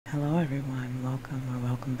Hello everyone,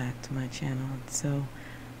 welcome back to my channel. It's so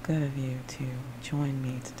good of you to join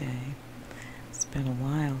me today. It's been a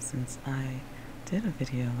while since I did a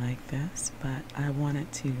video like this, but I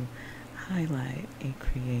wanted to highlight a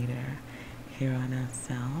creator here on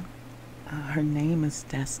SL. Her name is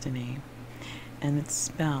Destiny, and it's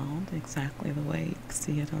spelled exactly the way you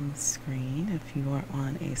see it on the screen. If you are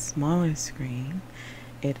on a smaller screen,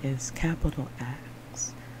 it is capital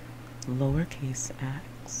X, lowercase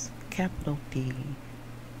x, capital D,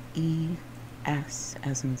 E, S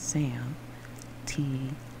as in Sam,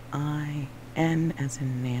 T, I, N as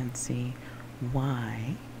in Nancy,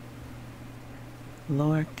 Y,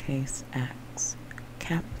 lowercase x,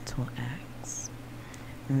 capital X.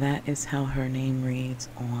 And that is how her name reads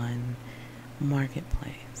on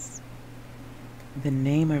Marketplace. The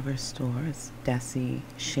name of her store is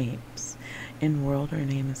DessiShapes. In World, her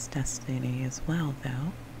name is Destiny as well,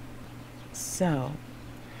 though. So,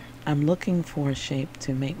 I'm looking for a shape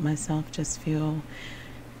to make myself just feel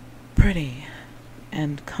pretty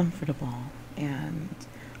and comfortable. And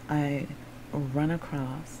I run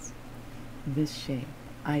across this shape,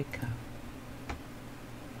 Ico.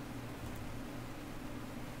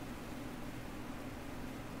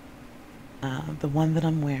 The one that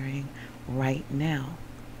I'm wearing right now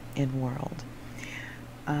in World.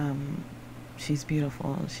 She's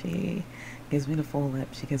beautiful. She gives me the full lip.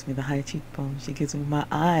 She gives me the high cheekbones. She gives me my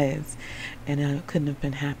eyes. And I couldn't have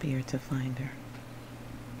been happier to find her.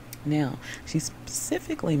 Now, she's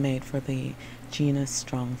specifically made for the genus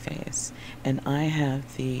Strong Face. And I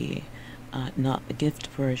have the not the gift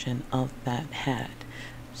version of that head.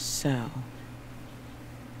 So,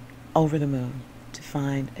 over the moon to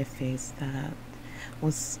find a face that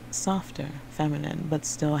was softer, feminine, but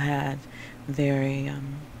still had very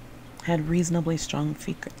had reasonably strong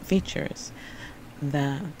features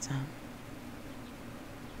that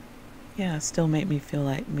yeah, still made me feel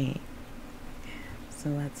like me. So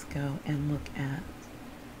let's go and look at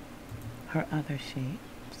her other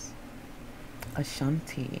shapes.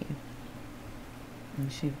 Ashanti,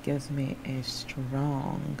 and she gives me a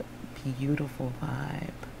strong, beautiful vibe.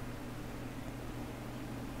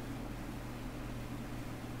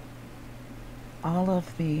 All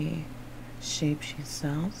of the shape she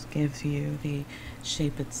sells gives you the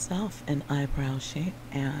shape itself, an eyebrow shape,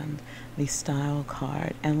 and the style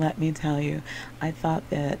card. And let me tell you, I thought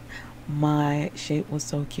that my shape was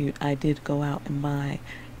so cute, I did go out and buy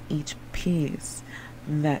each piece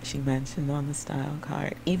that she mentioned on the style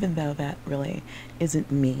card. Even though that really isn't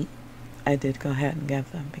me, I did go ahead and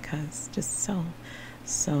get them because just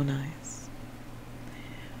so nice.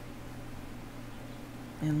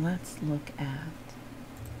 And let's look at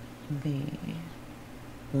the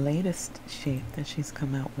latest shape that she's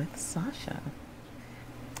come out with, Sasha.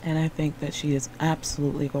 And I think that she is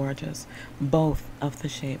absolutely gorgeous. Both of the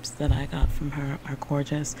shapes that I got from her are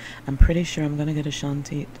gorgeous. I'm pretty sure I'm going to get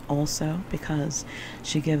Ashanti also because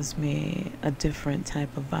she gives me a different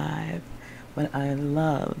type of vibe. But I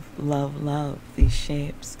love, love, love these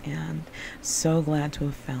shapes and so glad to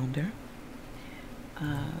have found her.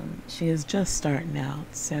 She is just starting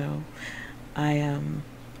out, so I am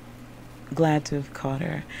glad to have caught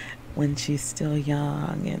her when she's still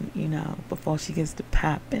young and, you know, before she gets to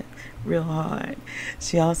popping real hard.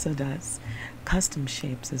 She also does custom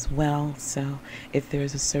shapes as well, so if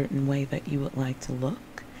there's a certain way that you would like to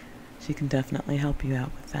look, she can definitely help you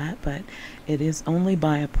out with that. But it is only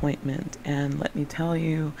by appointment, and let me tell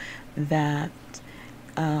you that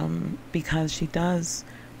because she does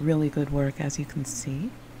really good work, as you can see,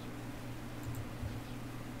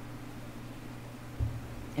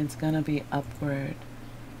 it's gonna be upward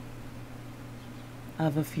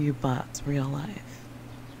of a few bucks, real life.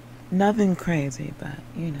 Nothing crazy, but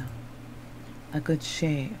you know, a good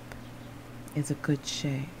shape is a good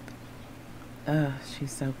shape. Ugh,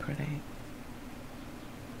 she's so pretty.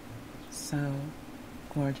 So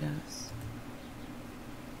gorgeous.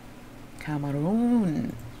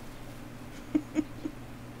 Cameroon.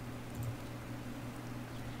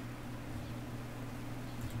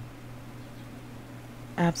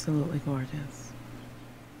 Absolutely gorgeous.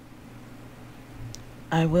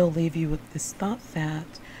 I will leave you with this thought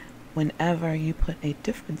that whenever you put a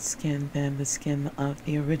different skin than the skin of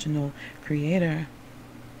the original creator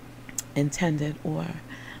intended or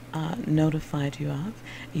notified you of,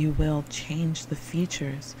 you will change the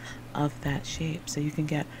features of that shape. So you can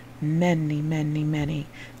get many, many, many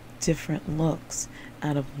different looks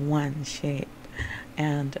out of one shape.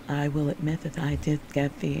 And I will admit that I did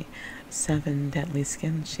get the 7 deadly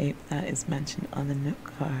skin shape that is mentioned on the note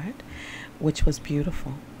card, which was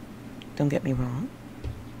beautiful. Don't get me wrong.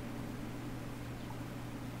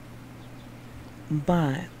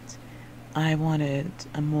 but I wanted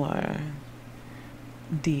a more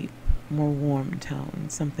deep, more warm tone,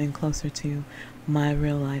 something closer to my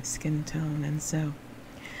real life skin tone, and so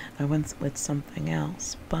I went with something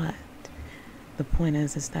else. But the point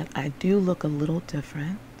is that I do look a little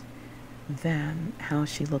different than how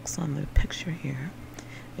she looks on the picture here,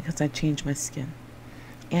 because I changed my skin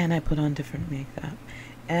and I put on different makeup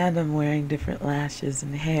and I'm wearing different lashes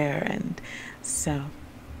and hair, and so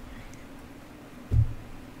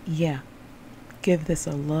yeah, give this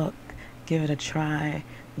a look, give it a try.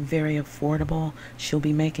 Very affordable. She'll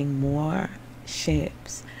be making more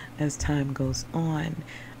shapes as time goes on.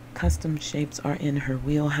 Custom shapes are in her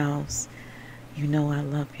wheelhouse. You know I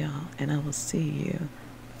love y'all, and I will see you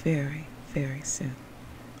very, very soon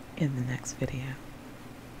in the next video.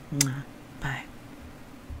 Mwah. Bye.